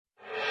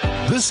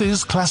This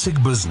is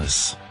Classic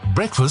Business.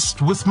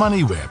 Breakfast with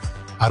MoneyWeb.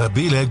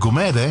 Arabile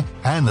Gumede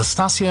and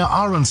Nastasia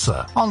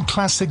Aronsa on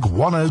Classic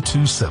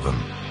 1027.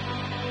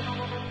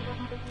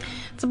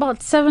 It's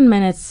about 7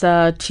 minutes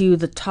to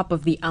the top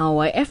of the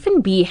hour.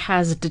 FNB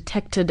has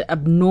detected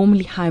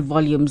abnormally high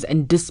volumes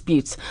and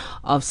disputes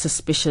of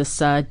suspicious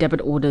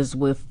debit orders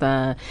with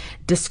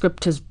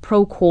descriptors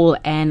Procall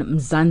and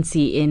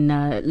Mzansi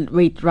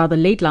in rather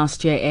late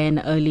last year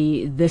and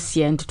early this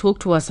year. And to talk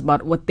to us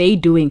about what they're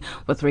doing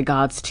with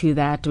regards to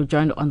that, we're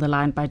joined on the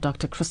line by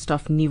Dr.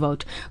 Christoph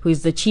Nieuwoudt, who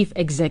is the Chief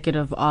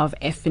Executive of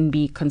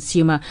FNB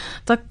Consumer.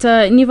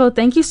 Dr. Nieuwoudt,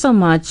 thank you so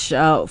much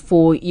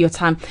for your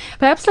time.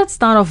 Perhaps let's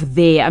start off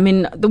there. I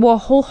mean, there were a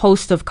whole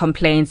host of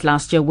complaints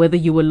last year, whether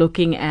you were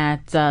looking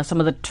at some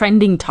of the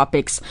trending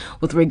topics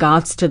with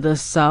regards to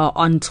this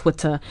on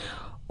Twitter.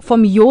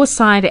 From your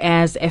side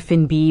as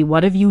FNB,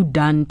 what have you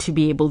done to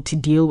be able to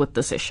deal with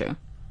this issue?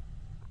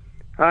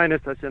 Hi,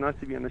 Natasha. Nice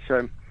to be on the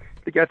show.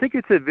 Look, I think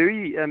it's a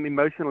very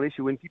emotional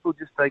issue when people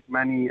just take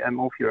money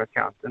off your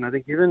account, and I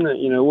think given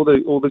all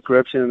the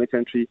corruption in the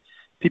country,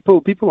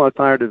 people are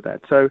tired of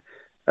that. So.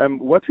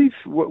 What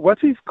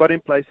we've got in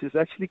place is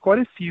actually quite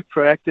a few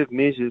proactive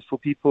measures for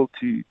people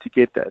to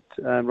get that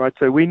right.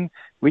 So when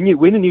a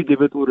new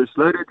debit order is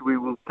loaded, we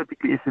will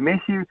typically SMS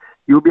you.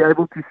 You'll be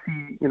able to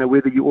see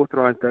whether you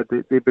authorize that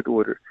debit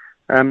order.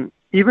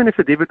 Even if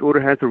a debit order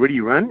has already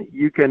run,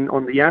 you can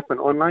on the app and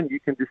online you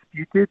can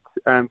dispute it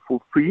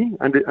for free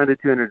under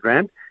 200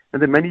 rand,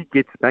 and the money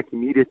gets back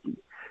immediately.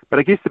 But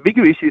I guess the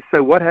bigger issue is,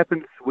 so what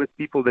happens with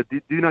people that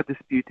do not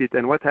dispute it,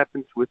 and what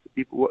happens with the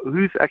people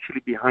who's actually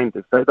behind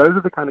this? So those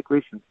are the kind of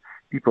questions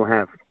people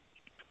have.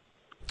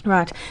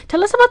 Right.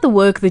 Tell us about the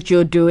work that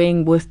you're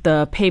doing with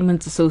the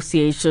Payments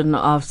Association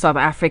of South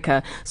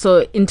Africa.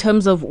 So in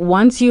terms of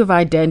once you've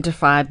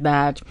identified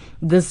that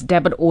this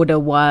debit order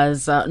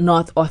was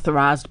not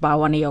authorized by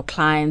one of your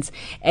clients,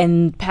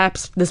 and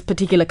perhaps this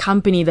particular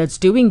company that's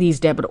doing these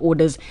debit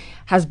orders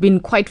has been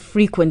quite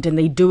frequent and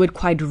they do it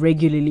quite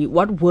regularly,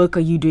 what work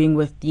are you doing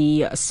with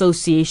the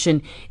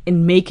association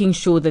in making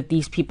sure that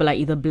these people are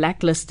either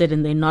blacklisted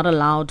and they're not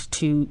allowed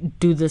to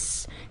do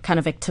this kind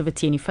of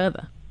activity any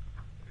further?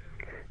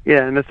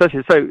 Yeah,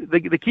 Natasha. So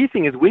the key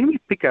thing is when we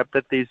pick up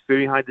that there's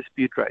very high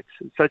dispute rates,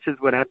 such as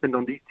what happened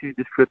on these two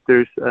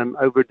descriptors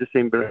over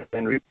December and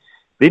January,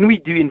 then we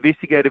do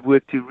investigative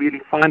work to really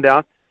find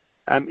out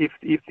if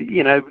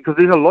because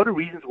there's a lot of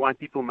reasons why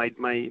people may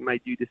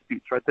do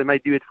disputes, right? They may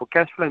do it for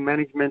cash flow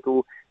management,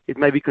 or it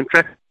may be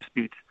contract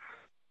disputes.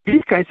 In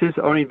these cases,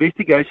 our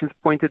investigations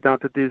pointed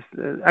out that there's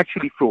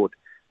actually fraud,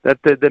 that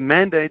the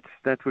mandates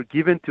that were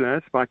given to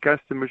us by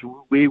customers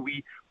where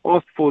we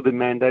asked for the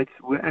mandates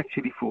were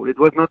actually fraud. It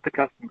was not the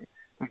customer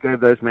who gave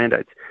those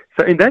mandates.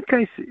 So in that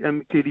case,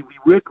 clearly we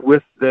work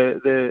with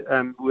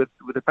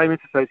the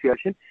Payments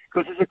Association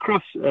because it's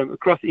a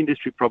cross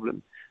industry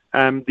problem.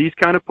 These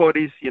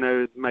counterparties,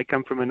 may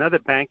come from another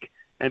bank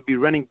and be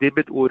running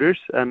debit orders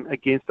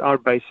against our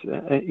base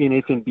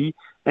in FNB,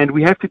 and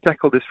we have to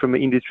tackle this from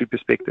an industry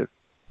perspective.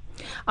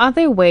 Are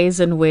there ways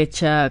in which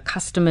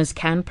customers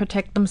can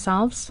protect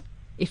themselves,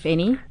 if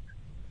any?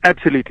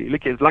 Absolutely.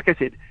 Look, like I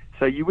said,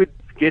 so you would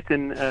get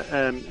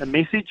a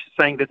message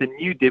saying that a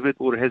new debit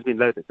order has been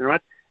loaded, right?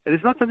 And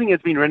it's not something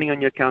that's been running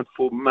on your account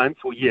for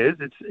months or years.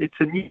 It's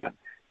a new one.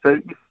 So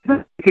if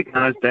you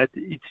recognize that,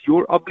 it's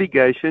your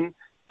obligation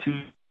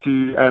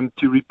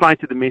to reply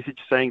to the message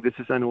saying this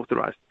is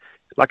unauthorized.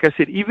 Like I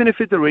said, even if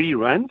it already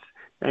runs,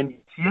 and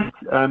yet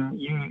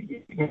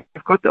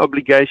you've got the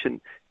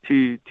obligation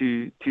to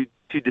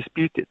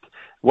dispute it.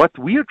 What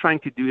we are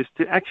trying to do is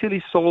to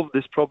actually solve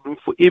this problem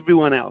for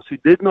everyone else who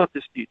did not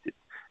dispute it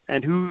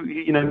and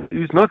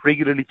who's not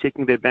regularly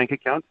checking their bank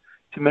account,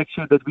 to make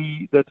sure that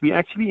we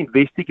actually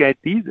investigate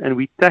these and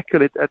we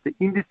tackle it at the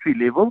industry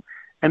level,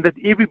 and that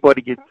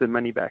everybody gets their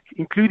money back,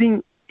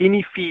 including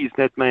any fees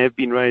that may have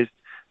been raised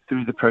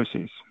through the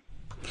process.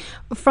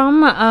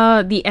 From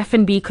the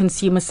FNB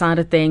consumer side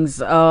of things,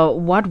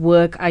 what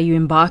work are you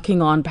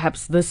embarking on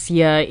perhaps this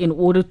year in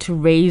order to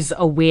raise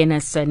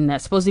awareness and I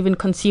suppose even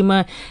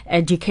consumer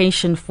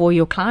education for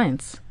your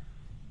clients?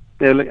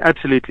 Yeah,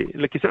 absolutely.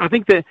 So I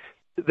think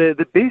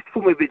the best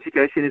form of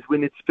education is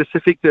when it's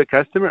specific to a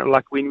customer,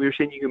 like when we're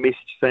sending you a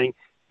message saying,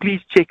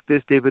 please check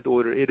this debit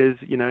order. It is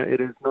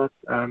not,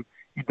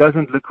 it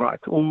doesn't look right,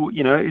 or,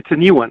 it's a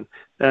new one,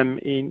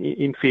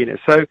 in fairness.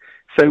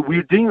 So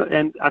we're doing,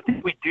 and I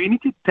think we do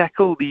need to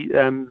tackle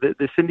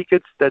the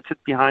syndicates that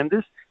sit behind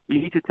this. We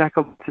need to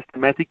tackle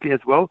systematically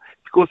as well,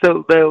 because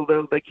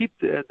they keep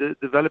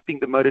developing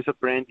the modus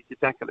operandi to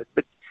tackle it.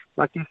 But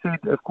like you said,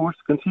 of course,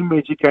 consumer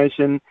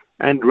education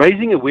and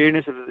raising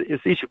awareness of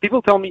this issue.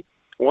 People tell me,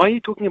 why are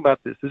you talking about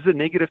this? This is a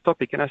negative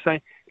topic. And I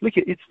say, look,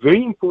 it's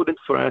very important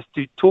for us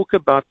to talk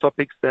about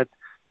topics that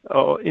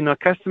are in our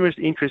customers'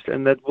 interest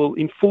and that will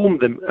inform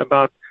them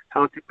about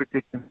how to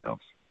protect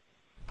themselves.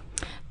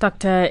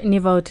 Dr.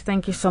 Nieuwoudt,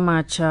 thank you so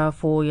much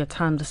for your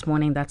time this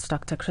morning. That's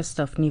Dr.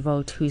 Christoph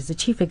Nieuwoudt, who is the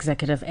Chief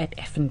Executive at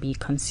FNB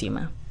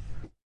Consumer.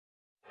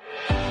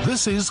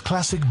 This is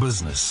Classic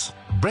Business.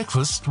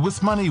 Breakfast with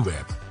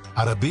MoneyWeb.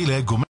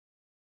 Arabile Gumede.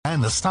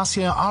 and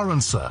Nastasia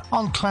Arendse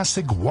on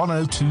Classic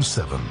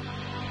 102.7.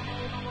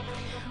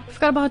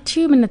 We've got about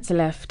 2 minutes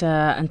left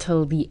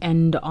until the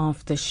end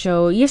of the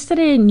show.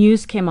 Yesterday,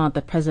 news came out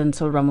that President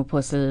Cyril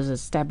Ramaphosa has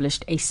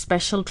established a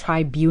special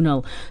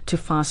tribunal to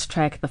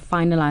fast-track the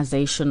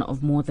finalization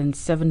of more than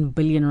 7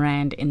 billion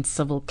rand in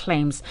civil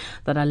claims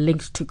that are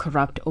linked to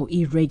corrupt or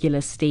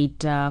irregular state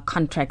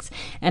contracts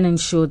and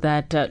ensure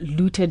that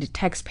looted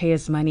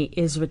taxpayers' money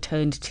is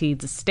returned to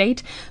the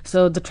state.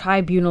 So the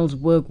tribunal's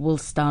work will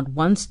start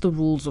once the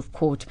rules of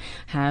court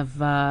have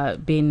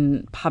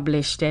been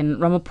published, and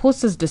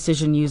Ramaphosa's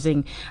decision using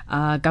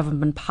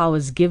government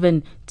powers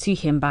given to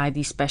him by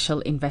the Special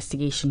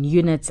Investigation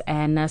Units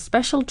and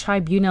Special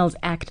Tribunals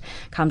Act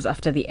comes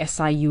after the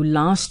SIU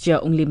last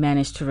year only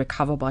managed to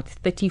recover about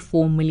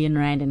 34 million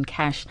rand in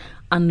cash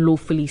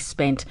unlawfully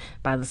spent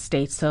by the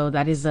state. So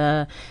that is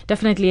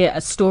definitely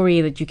a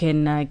story that you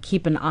can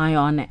keep an eye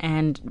on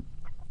and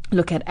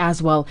look at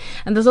as well.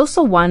 And there's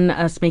also one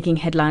making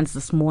headlines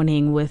this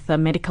morning with a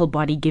medical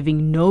body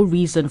giving no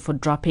reason for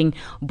dropping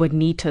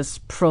Bonita's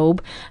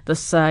probe.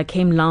 This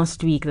came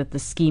last week that the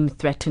scheme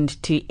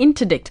threatened to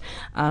interdict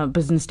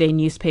Business Day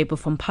newspaper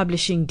from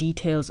publishing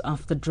details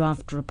of the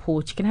draft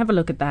report. You can have a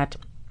look at that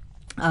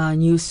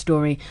news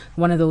story,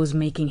 one of those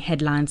making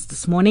headlines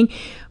this morning.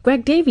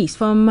 Greg Davies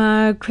from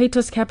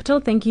Kratos Capital,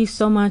 thank you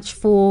so much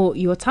for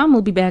your time.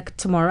 We'll be back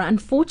tomorrow.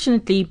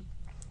 Unfortunately,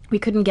 we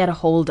couldn't get a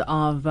hold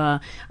of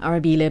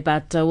Arabile,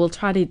 but we'll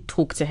try to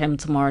talk to him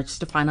tomorrow just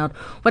to find out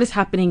what is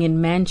happening in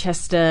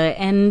Manchester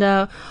and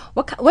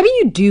what do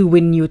you do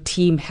when your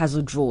team has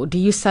a draw? Do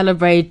you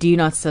celebrate? Do you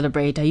not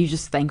celebrate? Are you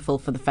just thankful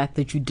for the fact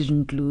that you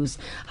didn't lose?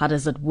 How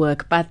does it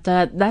work? But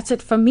that's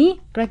it from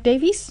me, Greg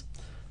Davies.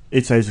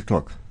 It's 8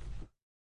 o'clock.